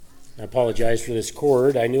I apologize for this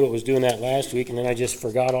cord. I knew it was doing that last week, and then I just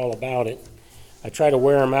forgot all about it. I try to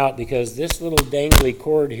wear them out because this little dangly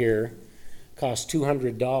cord here costs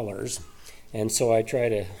 $200, and so I try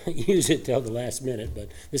to use it till the last minute. But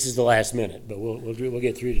this is the last minute, but we'll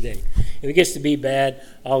get through today. If it gets to be bad,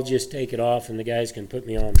 I'll just take it off, and the guys can put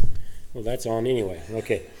me on. Well, that's on anyway.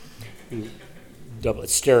 Okay. Double it,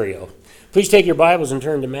 stereo. Please take your Bibles and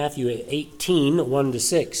turn to Matthew 18,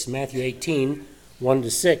 1-6. Matthew 18,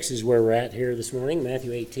 1-6 is where we're at here this morning,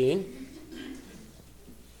 Matthew 18.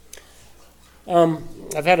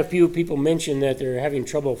 I've had a few people mention that they're having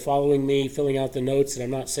trouble following me, filling out the notes, that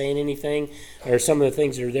I'm not saying anything, or some of the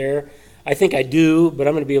things that are there. I think I do, but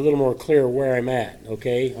I'm going to be a little more clear where I'm at,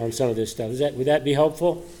 okay, on some of this stuff. Would that be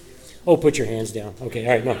helpful? Oh, put your hands down. Okay,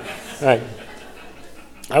 all right, no. All right.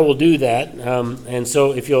 I will do that, and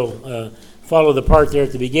so if you'll follow the part there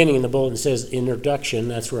at the beginning in the bulletin that says introduction,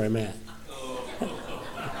 that's where I'm at.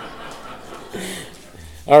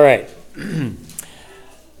 All right.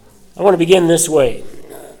 I want to begin this way.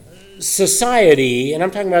 Society, and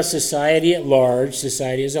I'm talking about society at large,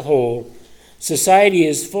 society as a whole, society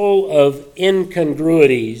is full of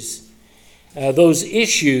incongruities, those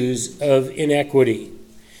issues of inequity.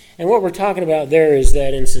 And what we're talking about there is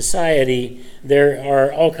that in society, there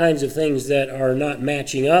are all kinds of things that are not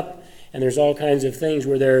matching up, and there's all kinds of things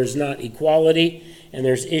where there's not equality, and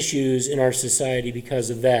there's issues in our society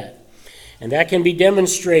because of that. And that can be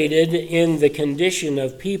demonstrated in the condition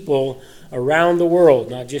of people around the world,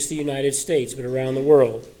 not just the United States, but around the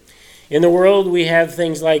world. In the world, we have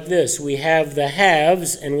things like this. We have the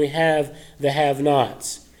haves, and we have the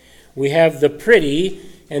have-nots. We have the pretty,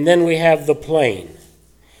 and then we have the plain.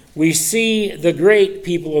 We see the great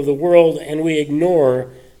people of the world and we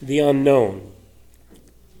ignore the unknown.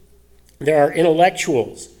 There are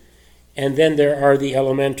intellectuals, and then there are the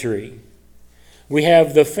elementary. We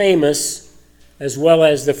have the famous as well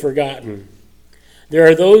as the forgotten. There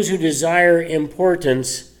are those who desire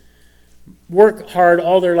importance, work hard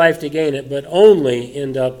all their life to gain it, but only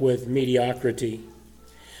end up with mediocrity.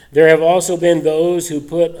 There have also been those who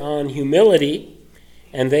put on humility,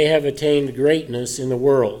 and they have attained greatness in the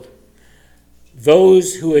world.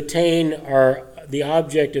 Those who attain are the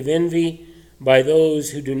object of envy by those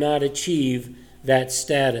who do not achieve that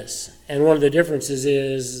status. And one of the differences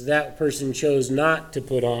is that person chose not to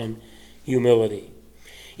put on humility.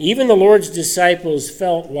 Even the Lord's disciples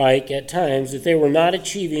felt like at times that they were not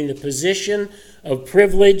achieving the position of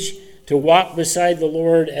privilege to walk beside the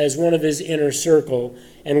Lord as one of his inner circle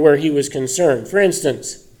and where he was concerned. For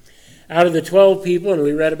instance, out of the 12 people, and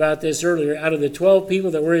we read about this earlier, out of the 12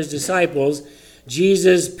 people that were his disciples,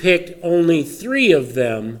 Jesus picked only 3 of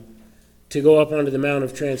them to go up onto the Mount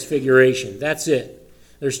of Transfiguration. That's it.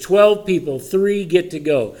 There's 12 people, 3 get to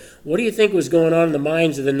go. What do you think was going on in the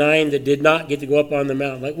minds of the 9 that did not get to go up on the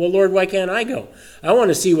mountain? Like, well, Lord, why can't I go? I want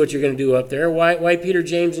to see what you're going to do up there. Why Peter,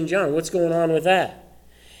 James, and John? What's going on with that?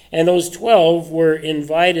 And those 12 were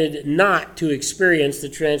invited not to experience the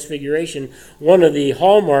Transfiguration, one of the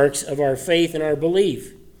hallmarks of our faith and our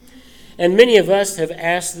belief. And many of us have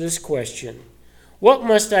asked this question: what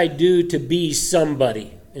must I do to be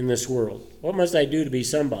somebody in this world? What must I do to be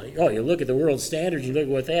somebody? Oh, you look at the world standards, you look at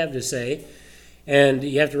what they have to say, and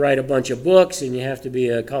you have to write a bunch of books, and you have to be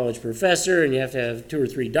a college professor, and you have to have 2 or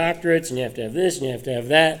 3 doctorates, and you have to have this, and you have to have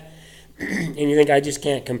that, and you think, I just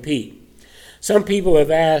can't compete. Some people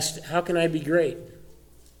have asked, how can I be great?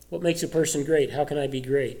 What makes a person great? How can I be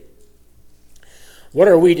great? What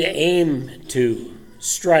are we to aim to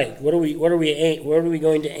strike? What are we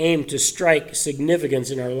going to aim to strike significance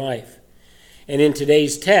in our life? And in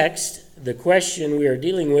today's text, the question we are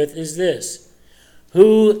dealing with is this: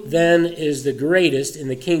 who then is the greatest in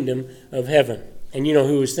the kingdom of heaven? And you know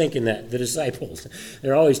who was thinking that? The disciples.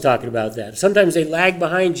 They're always talking about that. Sometimes they lag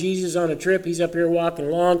behind Jesus on a trip. He's up here walking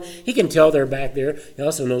along. He can tell they're back there. He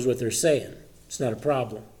also knows what they're saying. It's not a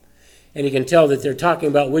problem. And he can tell that they're talking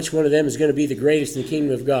about which one of them is going to be the greatest in the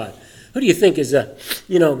kingdom of God. Who do you think is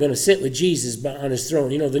going to sit with Jesus on his throne?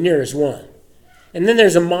 The nearest one. And then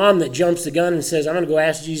there's a mom that jumps the gun and says, I'm going to go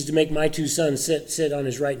ask Jesus to make my 2 sons sit on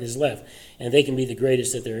his right and his left, and they can be the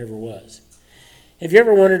greatest that there ever was. Have you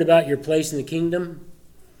ever wondered about your place in the kingdom?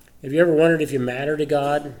 Have you ever wondered if you matter to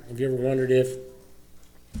God? Have you ever wondered if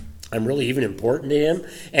I'm really even important to him?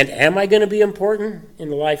 And am I going to be important in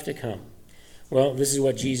the life to come? Well, this is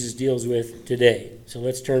what Jesus deals with today. So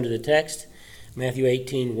let's turn to the text, Matthew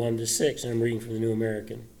 18, 1-6, and I'm reading from the New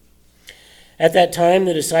American. At that time,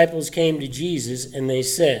 the disciples came to Jesus, and they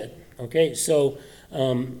said, okay, so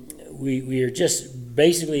we are just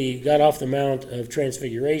basically got off the Mount of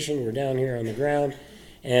Transfiguration. We're down here on the ground,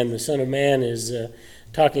 and the Son of Man is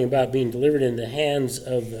talking about being delivered in the hands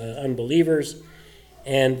of unbelievers.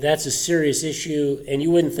 And that's a serious issue. And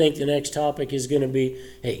you wouldn't think the next topic is going to be,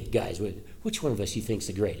 hey, guys, which one of us you think's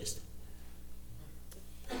the greatest?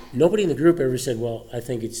 Nobody in the group ever said, well, I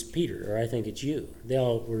think it's Peter, or I think it's you. They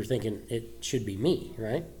all were thinking it should be me,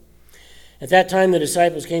 right? At that time, the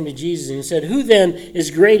disciples came to Jesus and said, who then is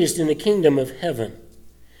greatest in the kingdom of heaven?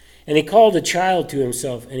 And he called a child to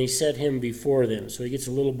himself, and he set him before them. So he gets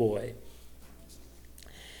a little boy.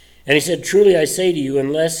 And he said, truly I say to you,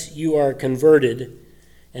 unless you are converted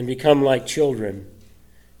and become like children,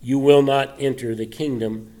 you will not enter the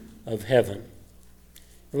kingdom of heaven.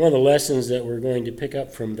 And one of the lessons that we're going to pick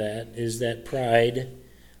up from that is that pride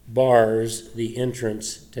bars the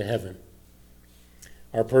entrance to heaven.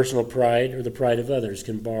 Our personal pride or the pride of others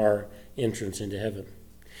can bar entrance into heaven.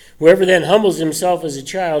 Whoever then humbles himself as a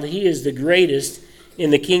child, he is the greatest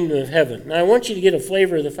in the kingdom of heaven. Now I want you to get a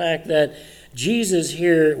flavor of the fact that Jesus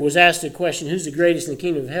here was asked a question, who's the greatest in the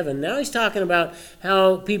kingdom of heaven? Now he's talking about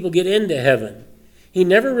how people get into heaven. He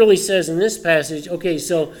never really says in this passage, okay,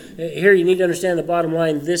 so here you need to understand the bottom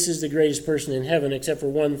line, this is the greatest person in heaven, except for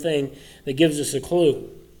one thing that gives us a clue.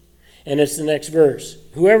 And it's the next verse.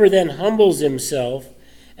 Whoever then humbles himself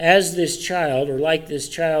as this child, or like this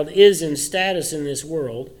child, is in status in this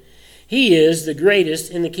world, he is the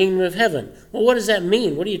greatest in the kingdom of heaven. Well, what does that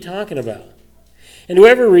mean? What are you talking about? And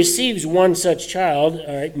whoever receives one such child,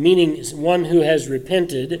 meaning one who has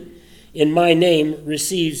repented, in my name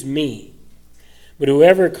receives me. But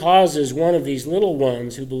whoever causes one of these little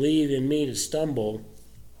ones who believe in me to stumble,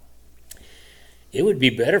 it would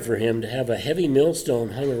be better for him to have a heavy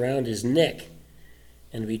millstone hung around his neck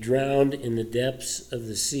and to be drowned in the depths of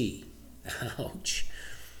the sea. Ouch.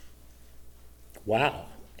 Wow.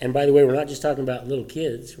 And by the way, we're not just talking about little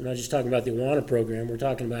kids. We're not just talking about the Awana program. We're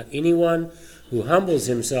talking about anyone who humbles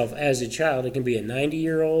himself as a child. It can be a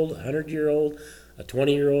 90-year-old, a 100-year-old, a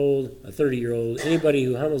 20-year-old, a 30-year-old, anybody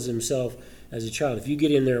who humbles himself as a child. If you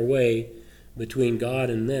get in their way between God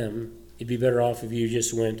and them, it'd be better off if you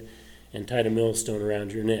just went and tied a millstone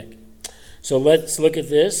around your neck. So let's look at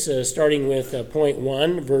this, starting with point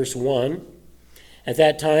 1, verse 1. At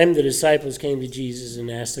that time, the disciples came to Jesus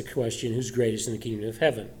and asked the question, who's greatest in the kingdom of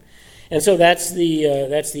heaven? And so that's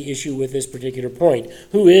the issue with this particular point.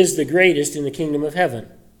 Who is the greatest in the kingdom of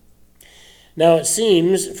heaven? Now, it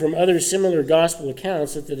seems from other similar gospel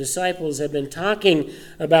accounts that the disciples have been talking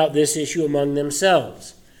about this issue among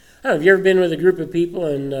themselves. I don't know, have you ever been with a group of people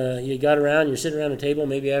and you got around, you're sitting around a table,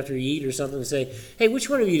 maybe after you eat or something, and say, hey, which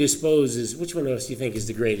one of us do you think is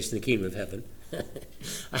the greatest in the kingdom of heaven?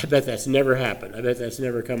 I bet that's never happened. I bet that's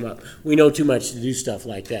never come up. We know too much to do stuff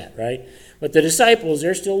like that, right? But the disciples,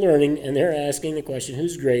 they're still learning, and they're asking the question,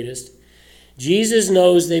 who's greatest? Jesus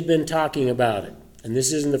knows they've been talking about it, and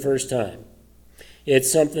this isn't the first time.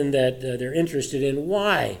 It's something that they're interested in.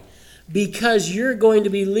 Why? Because you're going to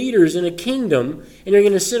be leaders in a kingdom, and you're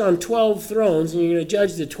going to sit on 12 thrones, and you're going to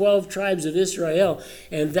judge the 12 tribes of Israel,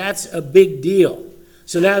 and that's a big deal.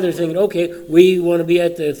 So now they're thinking, okay, we want to be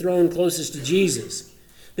at the throne closest to Jesus.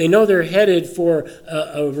 They know they're headed for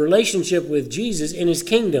a relationship with Jesus in his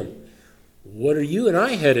kingdom. What are you and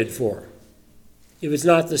I headed for if it's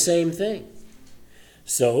not the same thing?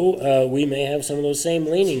 So we may have some of those same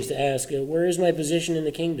leanings to ask, where is my position in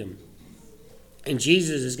the kingdom? And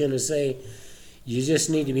Jesus is going to say, you just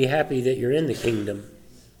need to be happy that you're in the kingdom.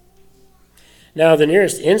 Now, the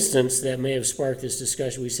nearest instance that may have sparked this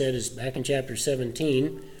discussion, we said, is back in chapter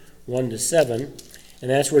 17, 1-7. And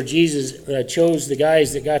that's where Jesus chose the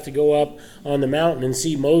guys that got to go up on the mountain and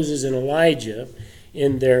see Moses and Elijah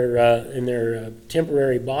in their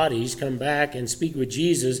temporary bodies come back and speak with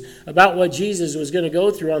Jesus about what Jesus was going to go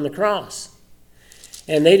through on the cross.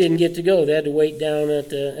 And they didn't get to go. They had to wait down at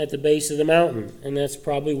the base of the mountain. And that's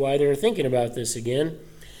probably why they're thinking about this again,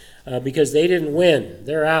 because they didn't win.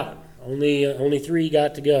 They're out. Only 3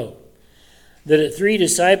 got to go. The 3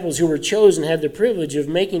 disciples who were chosen had the privilege of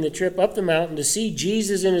making the trip up the mountain to see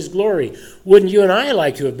Jesus in his glory. Wouldn't you and I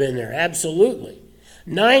like to have been there? Absolutely.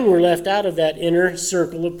 9 were left out of that inner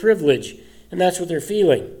circle of privilege, and that's what they're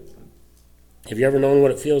feeling. Have you ever known what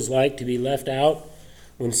it feels like to be left out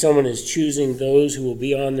when someone is choosing those who will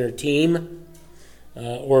be on their team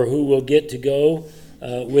or who will get to go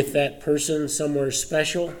with that person somewhere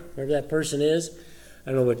special, wherever that person is?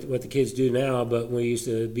 I don't know what the kids do now, but we used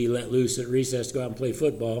to be let loose at recess to go out and play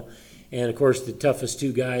football. And, of course, the toughest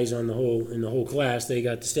 2 guys in the whole class, they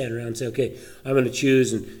got to stand around and say, okay, I'm going to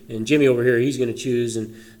choose, and Jimmy over here, he's going to choose.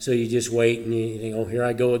 And so you just wait, and you think, oh, here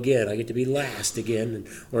I go again. I get to be last again.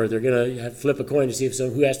 Or they're going to flip a coin to see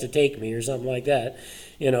who has to take me or something like that.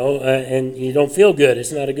 And you don't feel good.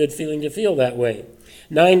 It's not a good feeling to feel that way.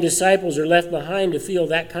 9 disciples are left behind to feel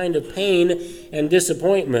that kind of pain and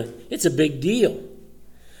disappointment. It's a big deal.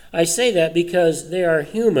 I say that because they are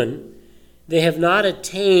human. They have not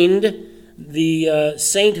attained the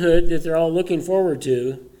sainthood that they're all looking forward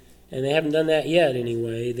to, and they haven't done that yet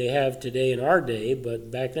anyway. They have today in our day,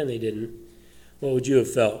 but back then they didn't. What would you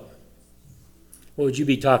have felt? What would you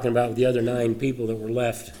be talking about with the other 9 people that were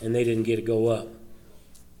left and they didn't get to go up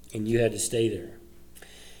and you had to stay there?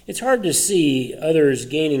 It's hard to see others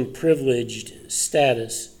gaining privileged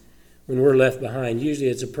status when we're left behind. Usually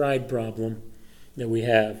it's a pride problem that we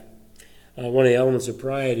have. One of the elements of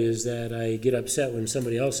pride is that I get upset when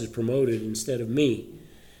somebody else is promoted instead of me.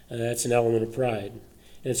 That's an element of pride.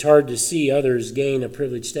 And it's hard to see others gain a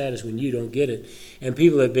privileged status when you don't get it. And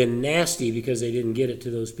people have been nasty because they didn't get it to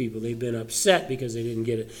those people. They've been upset because they didn't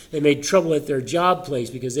get it. They made trouble at their job place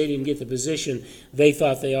because they didn't get the position they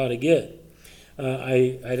thought they ought to get.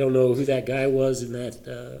 I don't know who that guy was in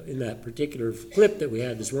that particular clip that we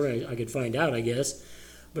had this morning. I could find out, I guess.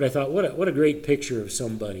 But I thought, what a great picture of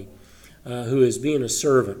somebody who is being a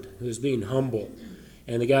servant, who is being humble.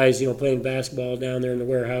 And the guy's, playing basketball down there in the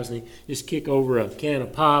warehouse, and they just kick over a can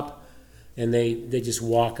of pop, and they just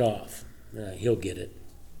walk off. He'll get it.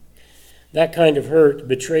 That kind of hurt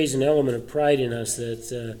betrays an element of pride in us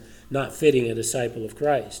that's not fitting a disciple of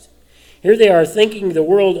Christ. Here they are thinking the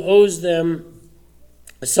world owes them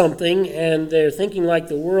something, and they're thinking like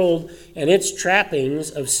the world and its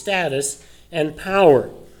trappings of status and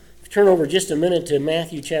power. Turn over just a minute to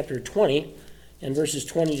Matthew chapter 20 and verses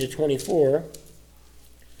 20 to 24.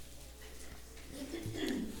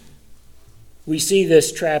 We see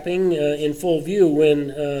this trapping in full view when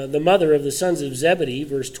the mother of the sons of Zebedee,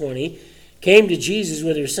 verse 20, came to Jesus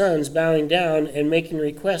with her sons, bowing down and making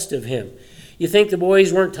request of him. You think the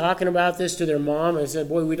boys weren't talking about this to their mom and said,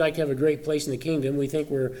 boy, we'd like to have a great place in the kingdom. We think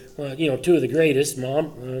we're, two of the greatest.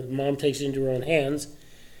 Mom takes it into her own hands.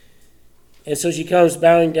 And so she comes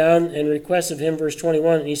bowing down and requests of him, verse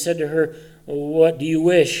 21, and he said to her, what do you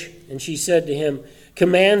wish? And she said to him,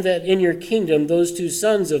 command that in your kingdom these 2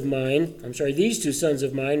 sons of mine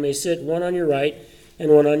may sit one on your right and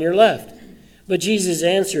one on your left. But Jesus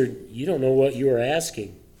answered, you don't know what you are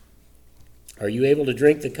asking. Are you able to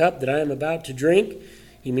drink the cup that I am about to drink?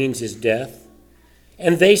 He means his death.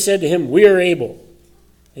 And they said to him, we are able.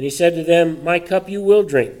 And he said to them, my cup you will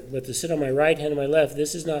drink, but to sit on my right hand and my left,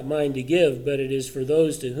 this is not mine to give, but it is for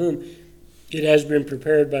those to whom it has been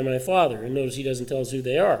prepared by my Father. And notice he doesn't tell us who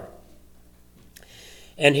they are.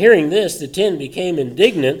 And hearing this, the 10 became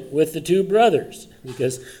indignant with the 2 brothers,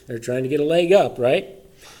 because they're trying to get a leg up, right?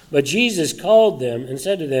 But Jesus called them and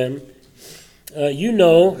said to them, you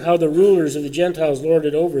know how the rulers of the Gentiles lord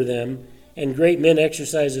it over them, and great men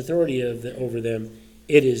exercise authority over them.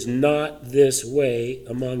 It is not this way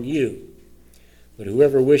among you. But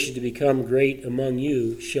whoever wishes to become great among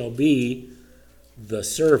you shall be the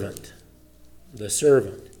servant. The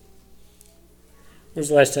servant. When's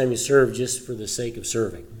the last time you served just for the sake of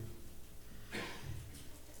serving?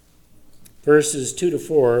 Verses 2 to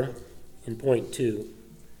 4 in point 2.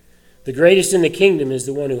 The greatest in the kingdom is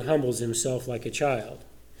the one who humbles himself like a child.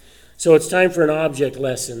 So it's time for an object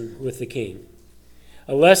lesson with the king.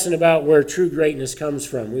 A lesson about where true greatness comes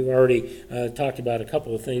from. We've already talked about a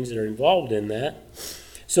couple of things that are involved in that.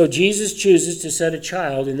 So Jesus chooses to set a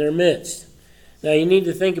child in their midst. Now you need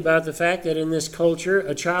to think about the fact that in this culture,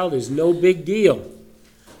 a child is no big deal.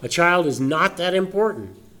 A child is not that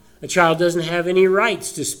important. A child doesn't have any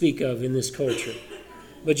rights to speak of in this culture.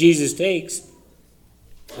 But Jesus takes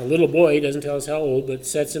a little boy, doesn't tell us how old, but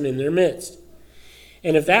sets him in their midst.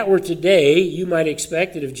 And if that were today, you might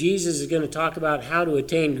expect that if Jesus is going to talk about how to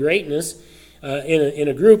attain greatness in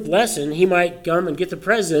a group lesson, he might come and get the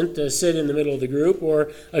president to sit in the middle of the group,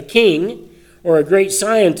 or a king, or a great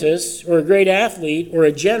scientist, or a great athlete, or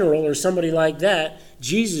a general, or somebody like that.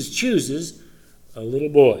 Jesus chooses a little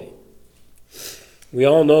boy. We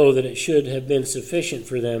all know that it should have been sufficient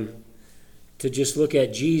for them to just look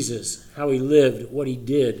at Jesus, how he lived, what he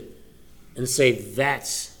did, and say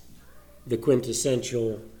that's the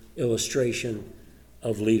quintessential illustration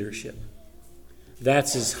of leadership.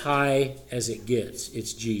 That's as high as it gets.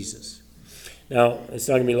 It's Jesus. Now, it's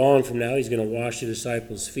not going to be long from now. He's going to wash the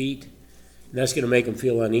disciples' feet. And that's going to make them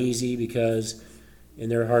feel uneasy, because in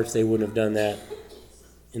their hearts they wouldn't have done that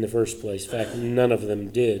in the first place. In fact, none of them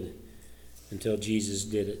did until Jesus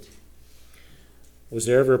did it. Was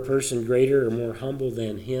there ever a person greater or more humble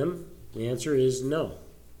than him? The answer is no.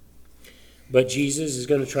 But Jesus is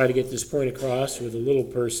going to try to get this point across with a little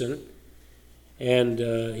person. And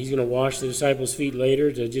he's going to wash the disciples' feet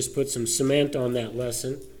later to just put some cement on that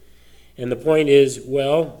lesson. And the point is,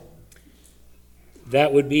 well,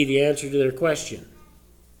 that would be the answer to their question.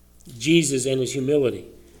 Jesus and his humility.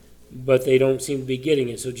 But they don't seem to be getting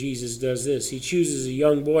it, so Jesus does this. He chooses a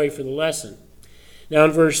young boy for the lesson. Now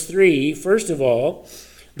in verse 3, first of all,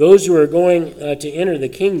 those who are going to enter the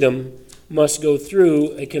kingdom must go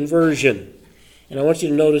through a conversion. And I want you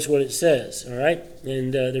to notice what it says, all right?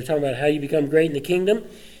 And they're talking about how you become great in the kingdom.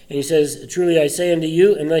 And he says, truly I say unto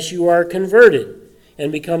you, unless you are converted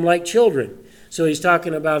and become like children. So he's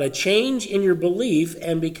talking about a change in your belief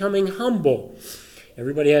and becoming humble.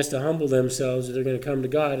 Everybody has to humble themselves if they're going to come to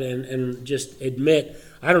God and just admit,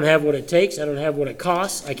 I don't have what it takes. I don't have what it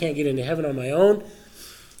costs. I can't get into heaven on my own.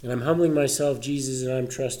 And I'm humbling myself, Jesus, and I'm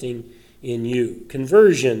trusting in you.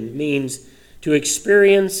 Conversion means to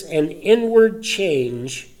experience an inward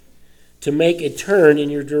change to make a turn in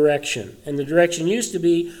your direction. And the direction used to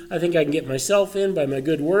be, I think I can get myself in by my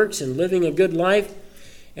good works and living a good life.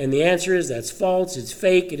 And the answer is that's false, it's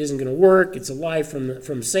fake, it isn't going to work, it's a lie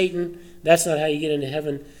from Satan. That's not how you get into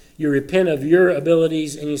heaven. You repent of your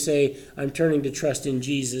abilities and you say, I'm turning to trust in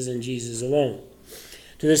Jesus and Jesus alone.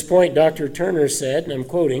 To this point, Dr. Turner said, and I'm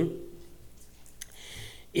quoting,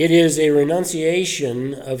 it is a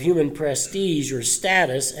renunciation of human prestige or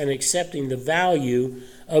status and accepting the value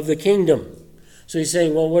of the kingdom. So he's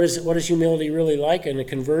saying, well, what is humility really like in a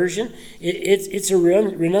conversion? It's a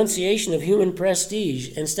renunciation of human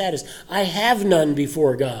prestige and status. I have none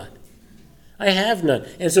before God. I have none.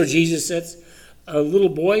 And so Jesus sets a little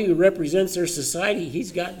boy who represents their society.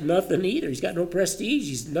 He's got nothing either. He's got no prestige.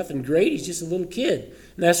 He's nothing great. He's just a little kid.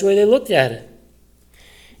 And that's the way they looked at it.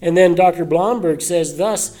 And then Dr. Blomberg says,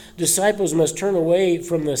 thus, disciples must turn away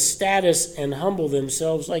from the status and humble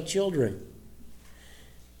themselves like children.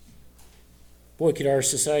 Boy, could our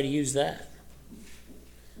society use that.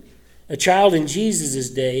 A child in Jesus'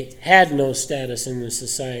 day had no status in the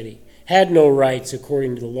society, had no rights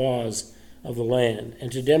according to the laws of the land.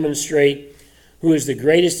 And to demonstrate who is the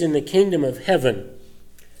greatest in the kingdom of heaven,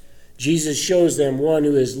 Jesus shows them one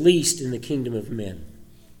who is least in the kingdom of men.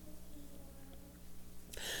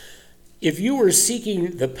 If you were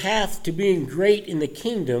seeking the path to being great in the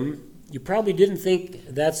kingdom, you probably didn't think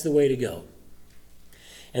that's the way to go.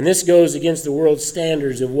 And this goes against the world's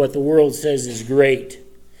standards of what the world says is great.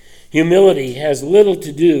 Humility has little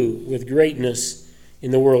to do with greatness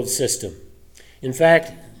in the world system. In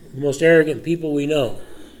fact, the most arrogant people we know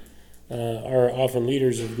are often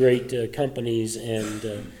leaders of great companies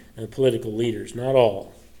and political leaders. Not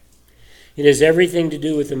all. It has everything to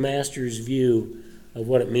do with the master's view of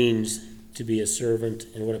what it means to be a servant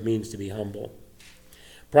and what it means to be humble.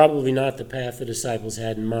 Probably not the path the disciples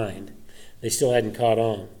had in mind. They still hadn't caught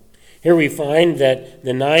on. Here we find that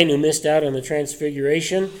the 9 who missed out on the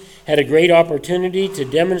transfiguration had a great opportunity to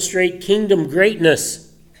demonstrate kingdom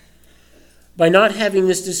greatness by not having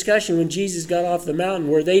this discussion when Jesus got off the mountain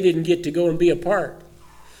where they didn't get to go and be a part.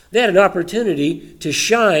 They had an opportunity to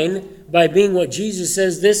shine by being what Jesus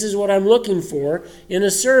says, this is what I'm looking for in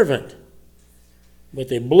a servant. But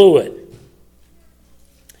they blew it.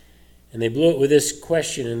 And they blew it with this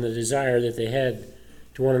question and the desire that they had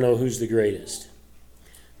to want to know who's the greatest.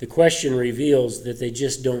 The question reveals that they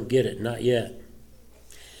just don't get it, not yet.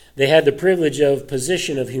 They had the privilege of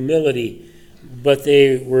position of humility, but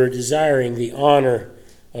they were desiring the honor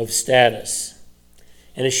of status.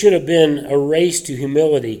 And it should have been a race to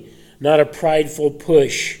humility, not a prideful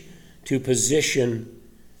push to position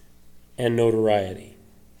and notoriety.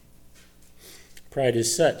 Pride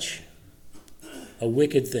is such a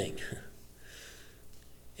wicked thing.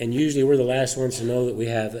 And usually we're the last ones to know that we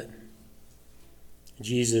have it.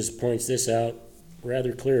 Jesus points this out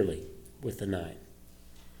rather clearly with the 9.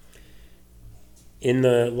 In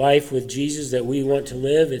the life with Jesus that we want to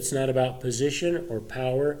live, it's not about position or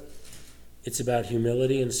power. It's about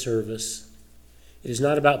humility and service. It is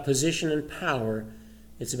not about position and power.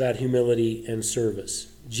 It's about humility and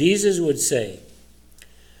service. Jesus would say,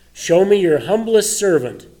 show me your humblest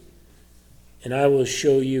servant, and I will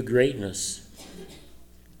show you greatness.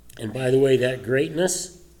 And by the way, that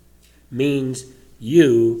greatness means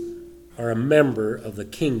you are a member of the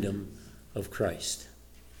kingdom of Christ.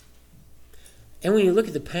 And when you look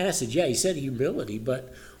at the passage, yeah, he said humility,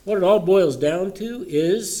 but what it all boils down to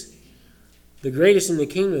is the greatest in the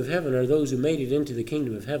kingdom of heaven are those who made it into the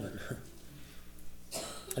kingdom of heaven.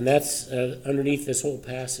 And that's underneath this whole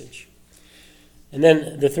passage. And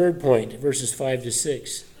then the third point, verses 5 to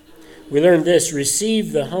 6. We learn this,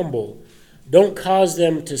 receive the humble. Don't cause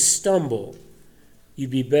them to stumble. You'd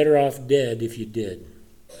be better off dead if you did.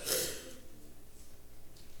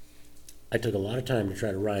 I took a lot of time to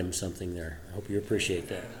try to rhyme something there. I hope you appreciate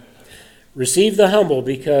that. Receive the humble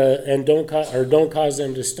and don't cause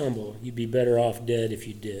them to stumble. You'd be better off dead if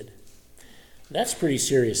you did. That's pretty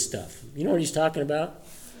serious stuff. You know what he's talking about?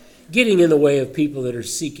 Getting in the way of people that are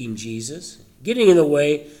seeking Jesus. Getting in the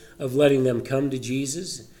way of letting them come to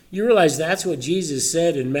Jesus. You realize that's what Jesus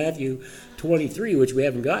said in Matthew 23, which we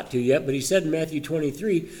haven't got to yet, but he said in Matthew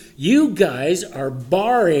 23, you guys are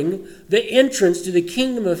barring the entrance to the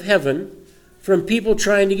kingdom of heaven from people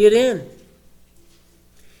trying to get in.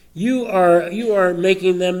 You are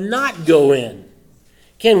making them not go in.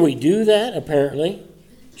 Can we do that? Apparently.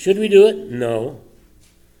 Should we do it? No.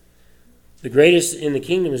 The greatest in the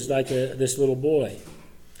kingdom is like this little boy.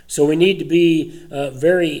 So we need to be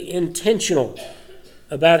very intentional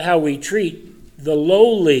about how we treat the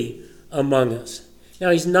lowly among us. Now,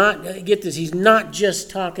 he's not just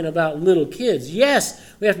talking about little kids. Yes,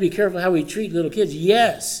 we have to be careful how we treat little kids.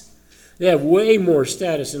 Yes, they have way more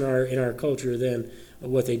status in our culture than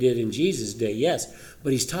what they did in Jesus' day. Yes,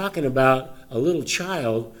 but he's talking about a little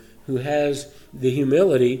child who has the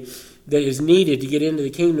humility that is needed to get into the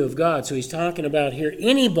kingdom of God. So he's talking about here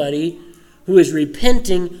anybody who is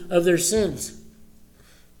repenting of their sins.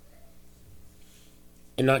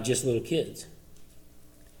 And not just little kids.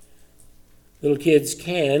 Little kids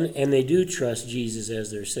can and they do trust Jesus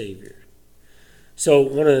as their Savior. So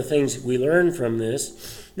one of the things we learn from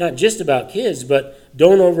this, not just about kids, but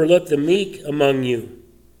don't overlook the meek among you.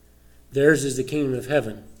 Theirs is the kingdom of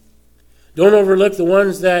heaven. Don't overlook the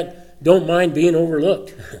ones that don't mind being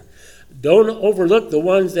overlooked. Don't overlook the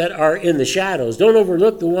ones that are in the shadows. Don't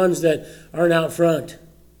overlook the ones that aren't out front.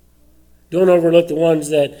 Don't overlook the ones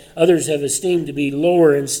that others have esteemed to be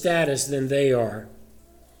lower in status than they are.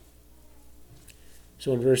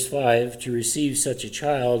 So in verse 5, to receive such a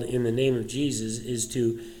child in the name of Jesus is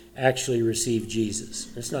to actually receive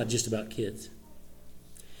Jesus. It's not just about kids.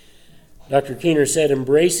 Dr. Keener said,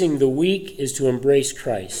 embracing the weak is to embrace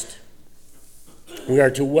Christ. We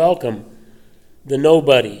are to welcome the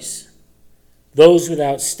nobodies, those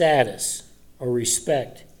without status or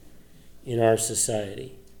respect in our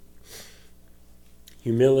society.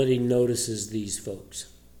 Humility notices these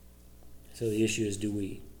folks. So the issue is, do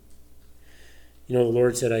we? You know, the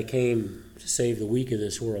Lord said, I came to save the weak of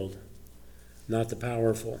this world, not the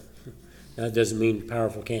powerful. That doesn't mean the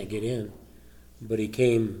powerful can't get in, but he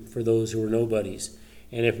came for those who are nobodies.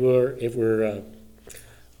 And if we're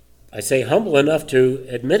I say humble enough to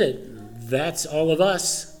admit it, that's all of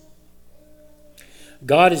us.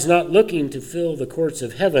 God is not looking to fill the courts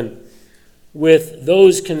of heaven with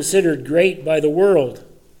those considered great by the world.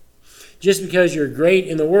 Just because you're great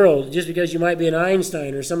in the world, just because you might be an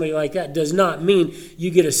Einstein or somebody like that, does not mean you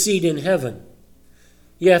get a seat in heaven.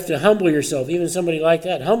 You have to humble yourself. Even somebody like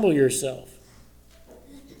that, humble yourself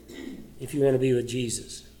if you want to be with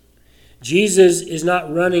Jesus. Jesus is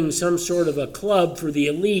not running some sort of a club for the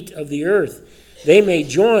elite of the earth. They may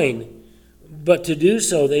join, but to do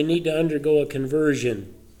so, they need to undergo a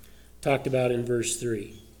conversion, talked about in verse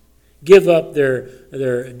 3. Give up their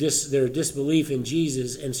disbelief in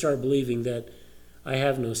Jesus and start believing that I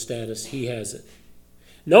have no status, he has it.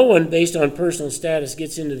 No one based on personal status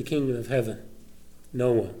gets into the kingdom of heaven.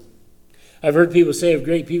 No one. I've heard people say of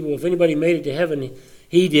great people, if anybody made it to heaven,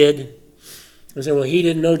 he did. I say, well, he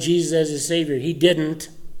didn't know Jesus as his Savior. He didn't.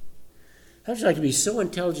 How would you like to be so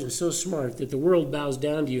intelligent, so smart, that the world bows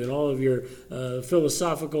down to you and all of your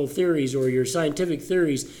philosophical theories or your scientific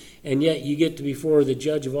theories, and yet you get to before the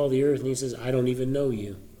judge of all the earth and he says, I don't even know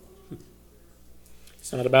you.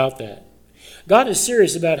 It's not about that. God is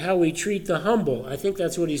serious about how we treat the humble. I think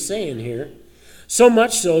that's what he's saying here. So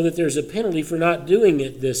much so that there's a penalty for not doing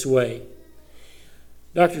it this way.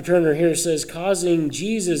 Dr. Turner here says, causing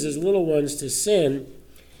Jesus' little ones to sin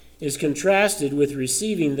is contrasted with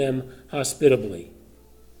receiving them hospitably.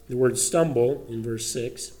 The word stumble in verse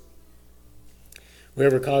 6.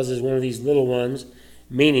 Whoever causes one of these little ones,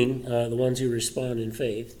 meaning the ones who respond in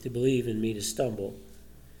faith, to believe in me to stumble,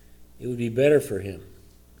 it would be better for him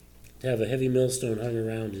to have a heavy millstone hung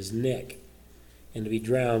around his neck and to be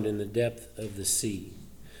drowned in the depth of the sea.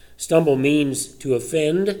 Stumble means to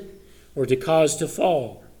offend or to cause to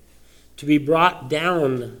fall, to be brought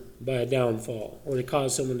down by a downfall, or to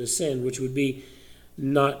cause someone to sin, which would be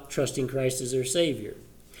not trusting Christ as their Savior.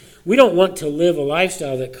 We don't want to live a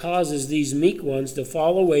lifestyle that causes these meek ones to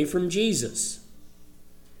fall away from Jesus.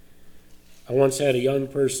 I once had a young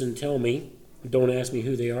person tell me, don't ask me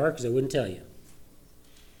who they are because I wouldn't tell you.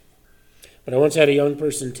 But I once had a young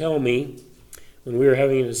person tell me when we were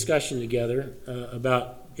having a discussion together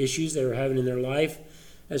about issues they were having in their life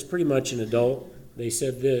as pretty much an adult. They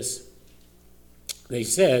said this. They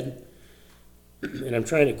said, and I'm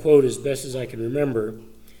trying to quote as best as I can remember,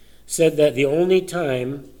 said that the only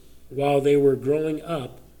time while they were growing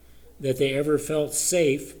up that they ever felt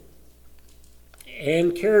safe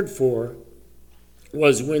and cared for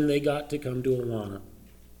was when they got to come to Awana.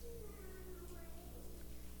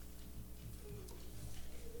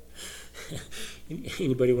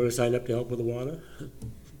 Anybody want to sign up to help with Awana?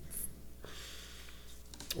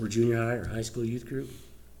 Or junior high or high school youth group?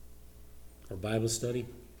 Or Bible study?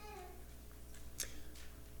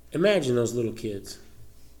 Imagine those little kids.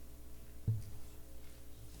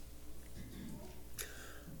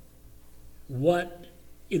 What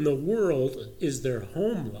in the world is their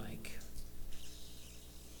home like?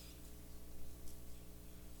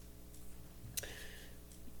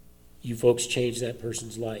 You folks changed that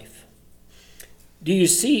person's life. Do you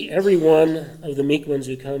see every one of the meek ones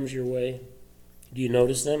who comes your way? Do you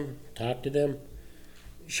notice them? Talk to them?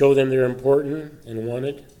 Show them they're important and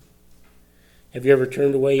wanted? Have you ever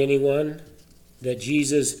turned away anyone that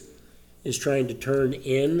Jesus is trying to turn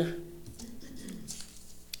in?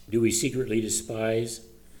 Do we secretly despise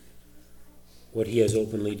what he has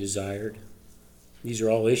openly desired? These are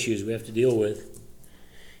all issues we have to deal with.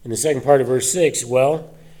 In the second part of verse 6,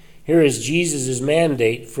 here is Jesus'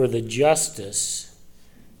 mandate for the justice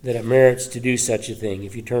that it merits to do such a thing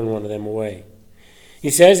if you turn one of them away. He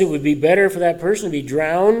says it would be better for that person to be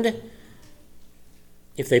drowned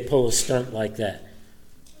if they pull a stunt like that.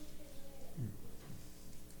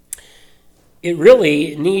 It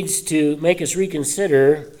really needs to make us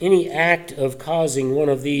reconsider any act of causing one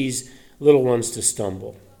of these little ones to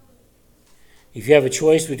stumble. If you have a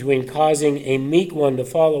choice between causing a meek one to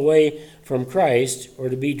fall away from Christ or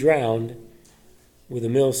to be drowned with a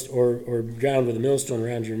millstone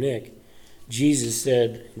around your neck, Jesus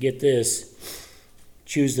said, get this,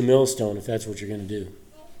 choose the millstone if that's what you're going to do.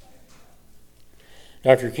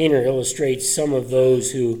 Dr. Keener illustrates some of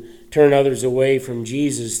those who turn others away from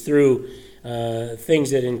Jesus through things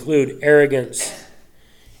that include arrogance.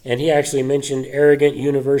 And he actually mentioned arrogant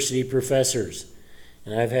university professors.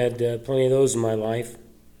 And I've had plenty of those in my life.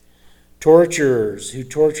 Torturers who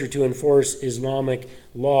torture to enforce Islamic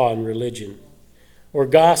law and religion. Or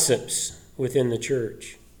gossips within the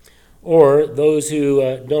church. Or those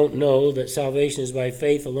who don't know that salvation is by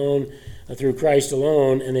faith alone, through Christ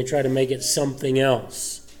alone, and they try to make it something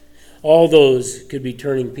else. All those could be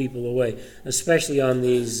turning people away, especially on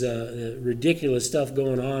these ridiculous stuff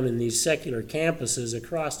going on in these secular campuses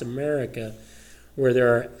across America where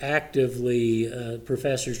there are actively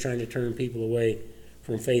professors trying to turn people away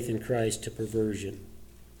from faith in Christ to perversion.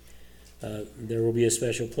 There will be a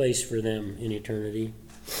special place for them in eternity.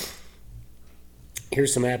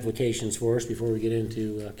 Here's some applications for us before we get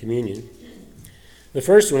into communion. The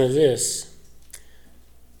first one is this.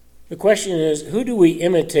 The question is, who do we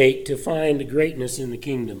imitate to find greatness in the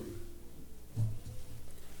kingdom?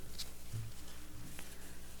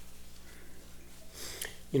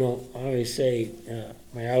 You know, I always say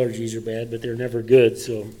my allergies are bad, but they're never good,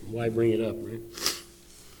 so why bring it up, right?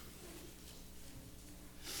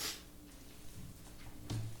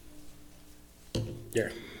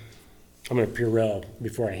 There. I'm going to Purell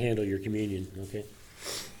before I handle your communion, okay?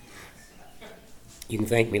 You can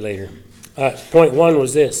thank me later. Point one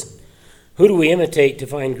was this. Who do we imitate to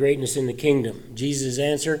find greatness in the kingdom? Jesus'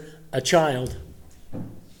 answer, a child.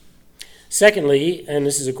 Secondly, and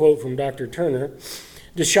this is a quote from Dr. Turner,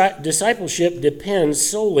 discipleship depends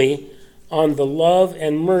solely on the love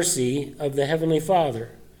and mercy of the Heavenly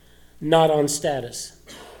Father, not on status.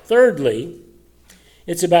 Thirdly,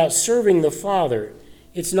 it's about serving the Father.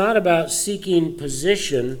 It's not about seeking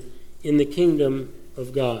position in the kingdom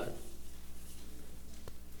of God.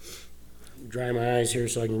 Dry my eyes here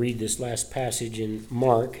so I can read this last passage in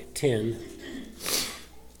Mark 10,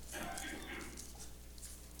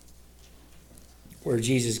 where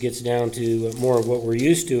Jesus gets down to more of what we're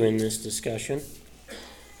used to in this discussion,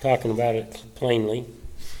 talking about it plainly.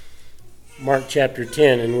 Mark chapter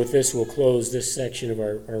 10, and with this we'll close this section of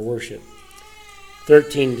our worship.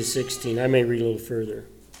 13 to 16. I may read a little further.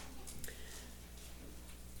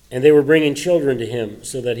 And they were bringing children to him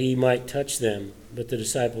so that he might touch them, but the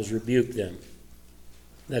disciples rebuked them.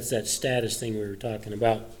 That's that status thing we were talking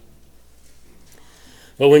about.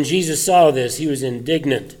 But when Jesus saw this, he was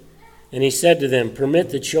indignant, and he said to them, "Permit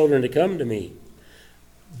the children to come to me.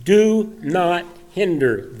 Do not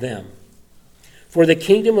hinder them, for the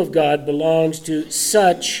kingdom of God belongs to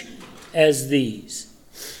such as these.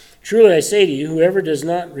 Truly I say to you, whoever does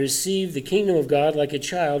not receive the kingdom of God like a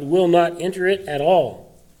child will not enter it at all."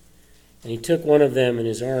 And he took one of them in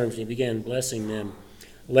his arms, and he began blessing them,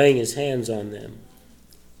 laying his hands on them.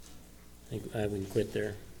 I think I can quit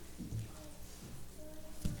there.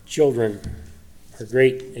 Children are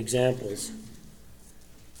great examples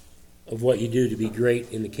of what you do to be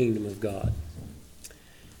great in the kingdom of God.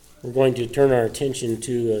 We're going to turn our attention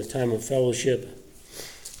to a time of fellowship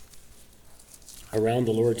around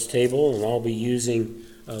the Lord's table, and I'll be using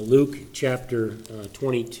Luke chapter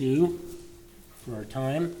 22 for our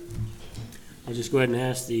time. I'll just go ahead and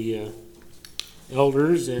ask the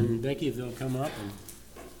elders and Becky if they'll come up, and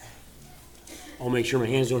I'll make sure my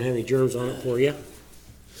hands don't have any germs on it for you.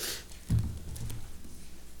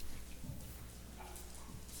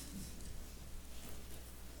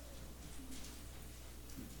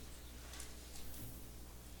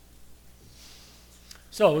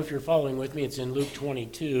 So if you're following with me, it's in Luke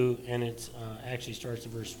 22, and it actually starts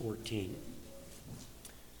in verse 14.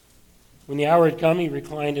 When the hour had come, he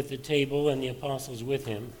reclined at the table, and the apostles with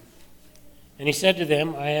him. And he said to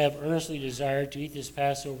them, I have earnestly desired to eat this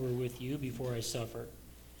Passover with you before I suffer.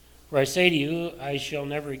 For I say to you, I shall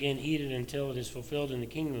never again eat it until it is fulfilled in the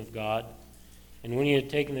kingdom of God. And when he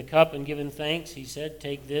had taken the cup and given thanks, he said,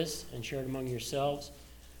 Take this and share it among yourselves.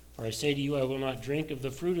 For I say to you, I will not drink of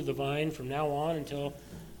the fruit of the vine from now on until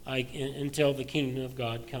the kingdom of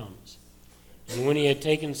God comes. And when he had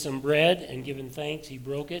taken some bread and given thanks, he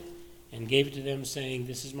broke it and gave it to them, saying,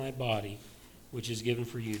 This is my body, which is given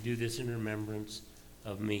for you. Do this in remembrance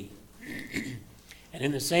of me. And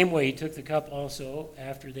in the same way he took the cup also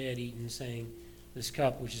after they had eaten, saying, This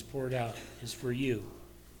cup which is poured out is for you,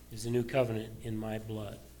 is the new covenant in my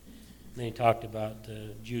blood. And then he talked about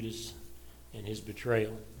Judas and his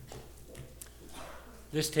betrayal.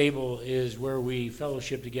 This table is where we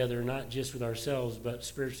fellowship together, not just with ourselves, but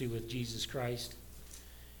spiritually with Jesus Christ.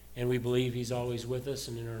 And we believe he's always with us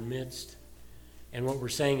and in our midst. And what we're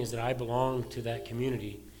saying is that I belong to that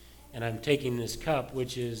community. And I'm taking this cup,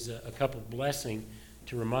 which is a cup of blessing,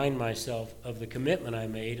 to remind myself of the commitment I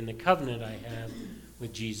made and the covenant I have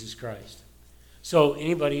with Jesus Christ. So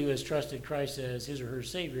anybody who has trusted Christ as his or her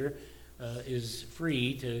Savior is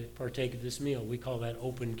free to partake of this meal. We call that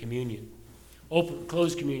open communion.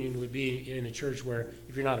 Closed communion would be in a church where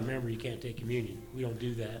if you're not a member, you can't take communion. We don't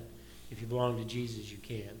do that. If you belong to Jesus, you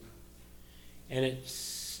can. And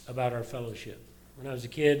it's about our fellowship. When I was a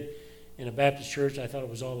kid in a Baptist church, I thought it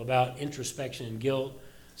was all about introspection and guilt.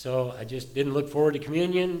 So I just didn't look forward to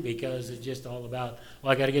communion because it's just all about,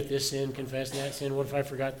 I got to get this sin, confess that sin. What if I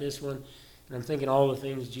forgot this one? And I'm thinking all the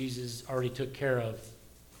things Jesus already took care of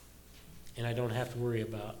and I don't have to worry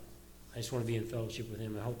about. I just want to be in fellowship with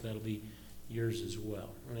him. I hope that'll be yours as well.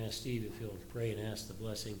 I'm going to ask Steve if he'll pray and ask the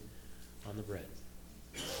blessing on the bread.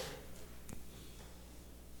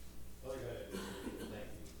 Father God,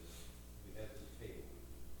 thank you. We have this table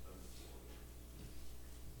come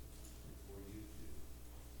for you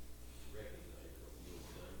to recognize what you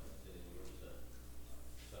have done by sending your Son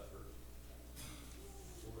suffer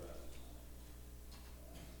for us,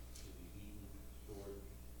 to be eaten, stored,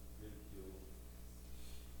 ridiculed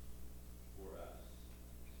for us.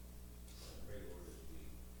 I pray, Lord, as we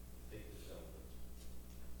take this element,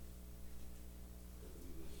 that we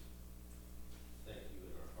would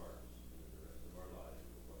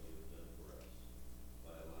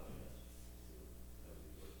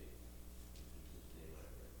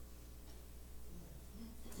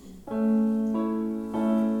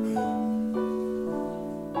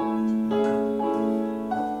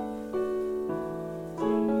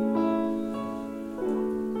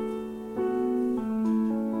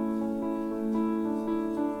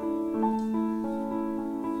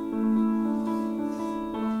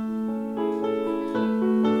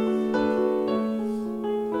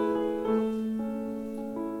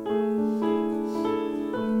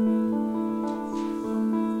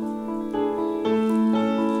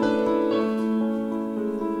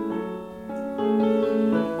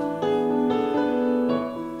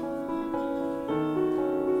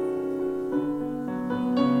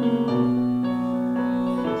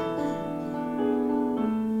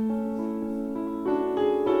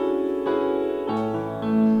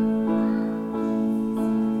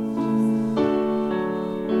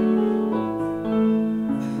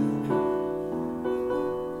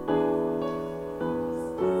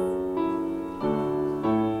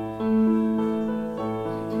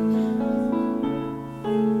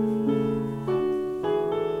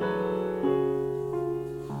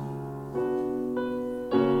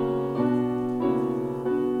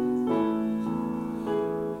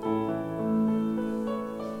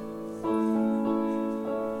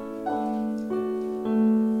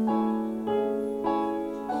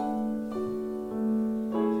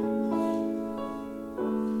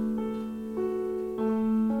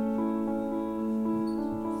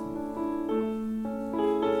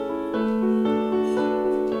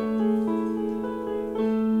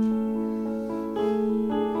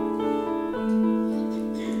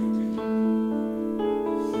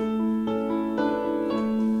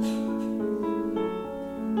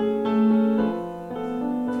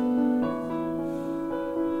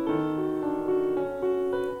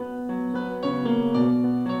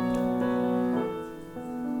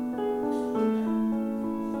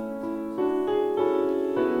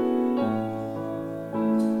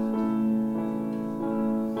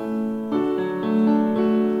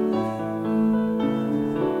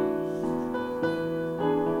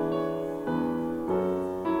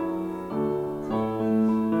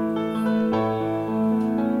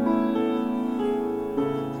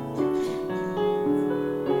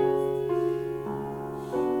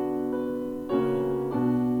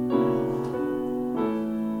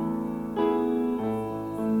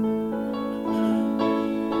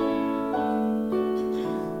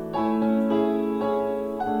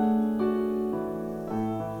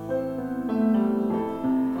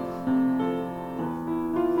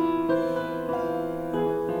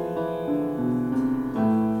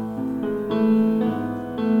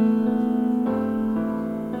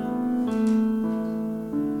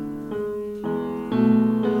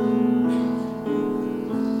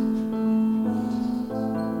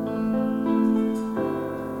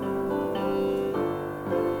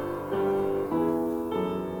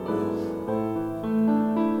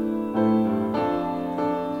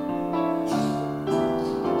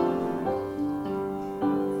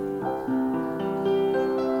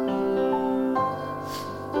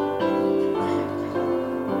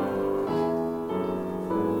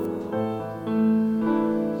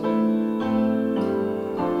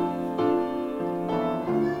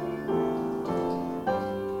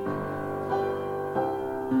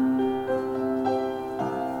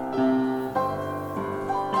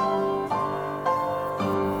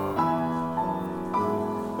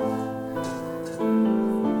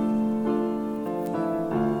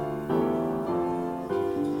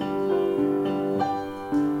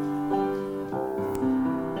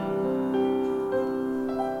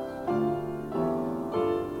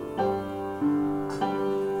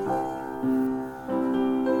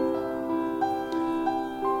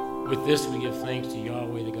With this, we give thanks to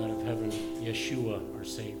Yahweh, the God of heaven, Yeshua, our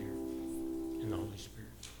Savior, and the Holy Spirit.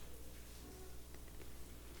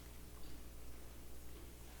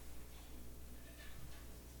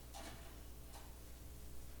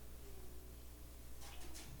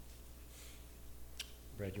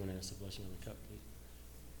 Brad, you want to ask the blessing on the cup, please?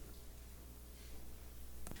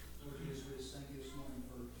 Lord Jesus, we just thank you this morning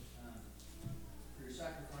for your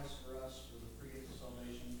sacrifice for us, for the free gift of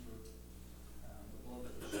salvation, for the blood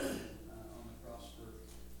that was shed on the cross for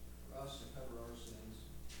us to cover our sins.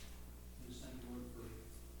 We just thank you, Lord, for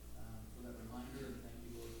that reminder, and thank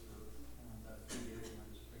you, Lord, for that free gift. And I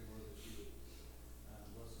just pray, Lord, that you would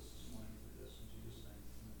bless us this morning through this. In Jesus' name,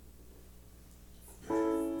 amen.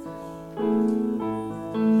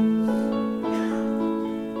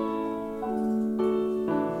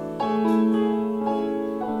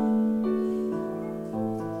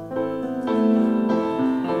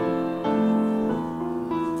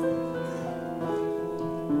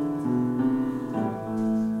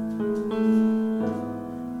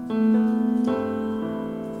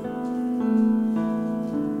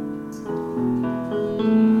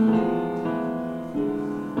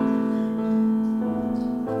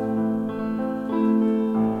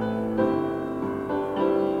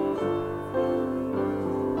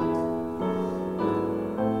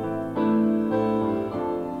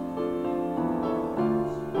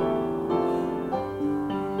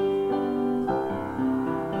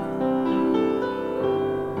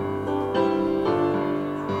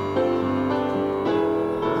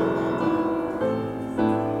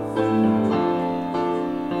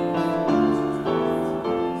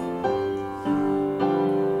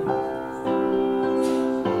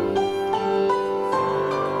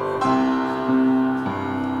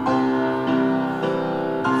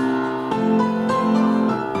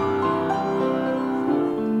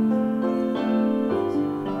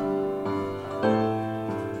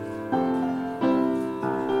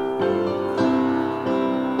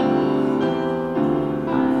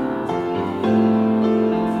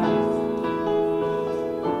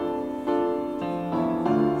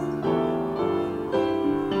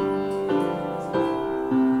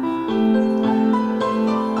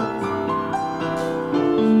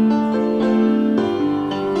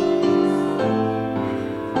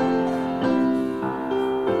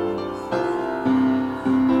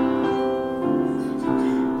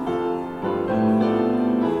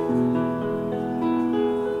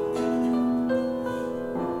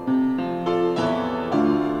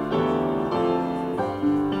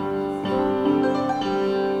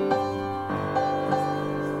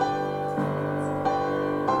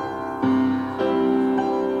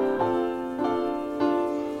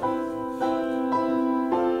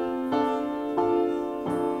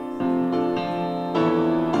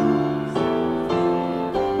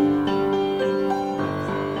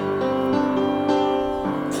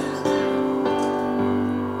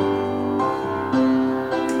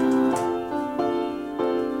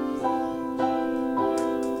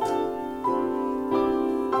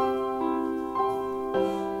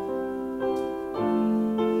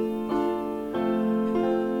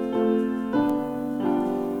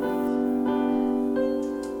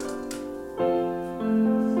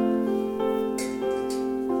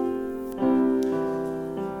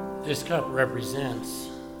 This cup represents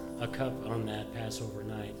a cup on that Passover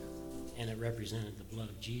night, and it represented the blood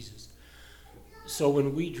of Jesus. So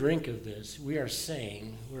when we drink of this, we are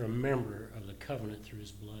saying we're a member of the covenant through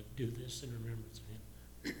his blood. Do this in remembrance of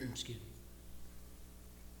him. Excuse me.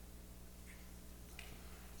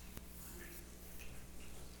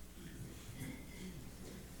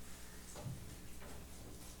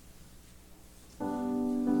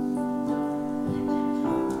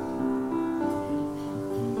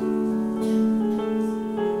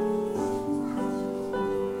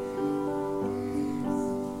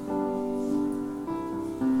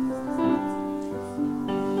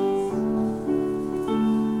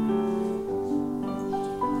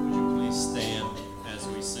 Would you please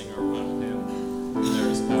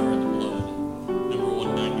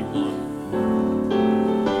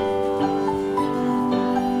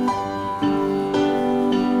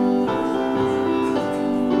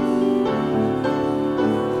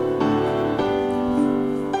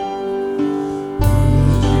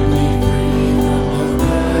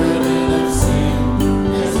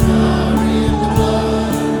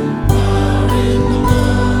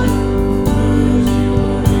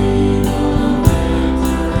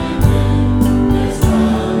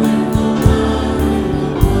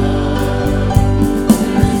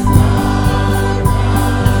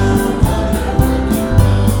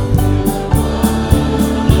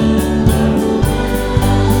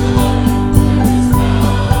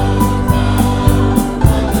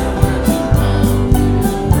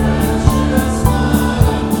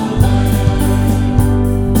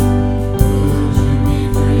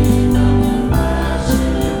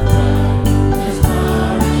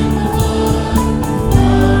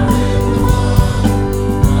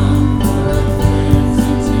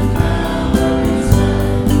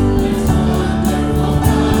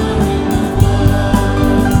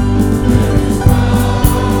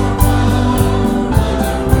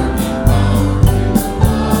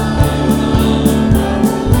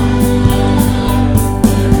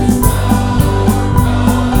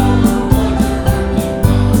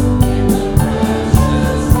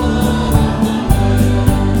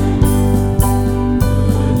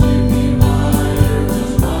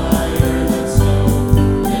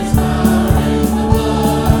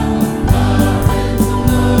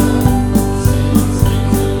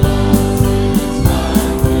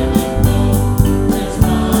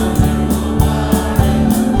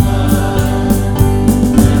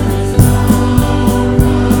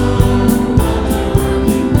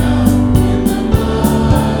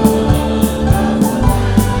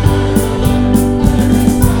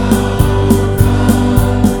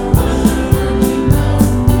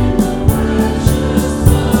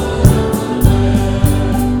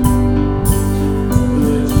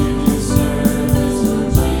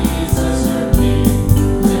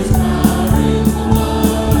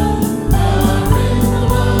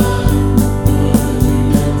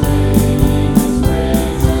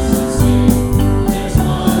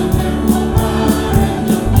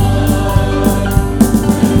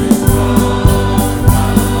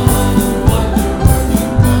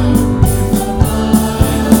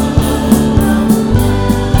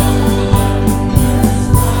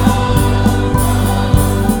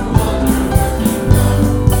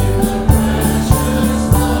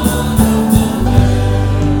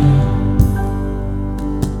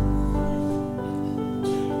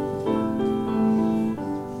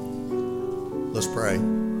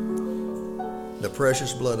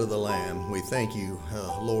precious blood of the Lamb, we thank you,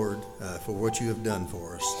 Lord, for what you have done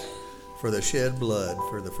for us, for the shed blood,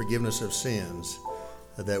 for the forgiveness of sins,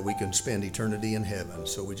 that we can spend eternity in heaven.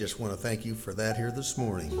 So we just want to thank you for that here this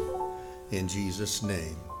morning. In Jesus'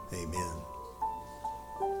 name, amen.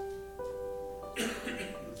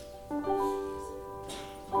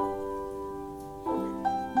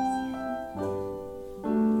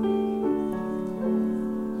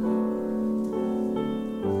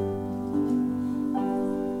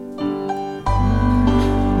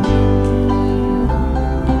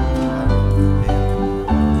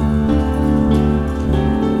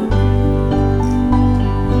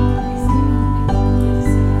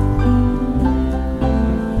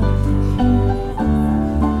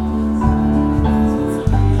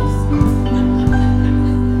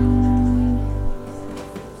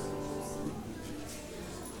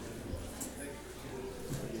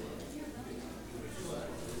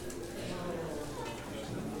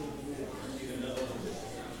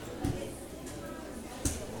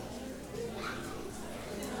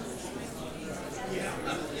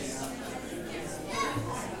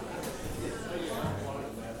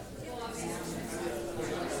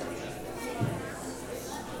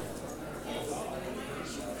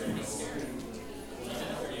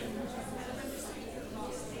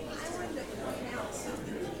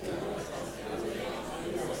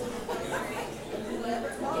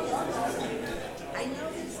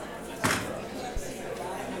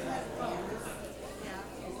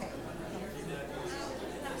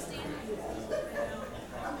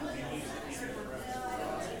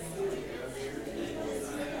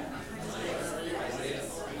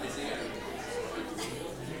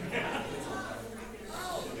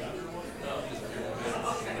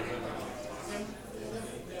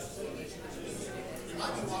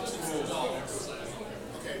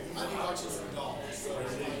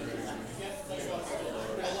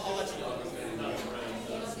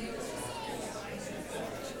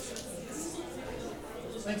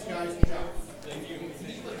 Thanks, guys. Good job. Thank you.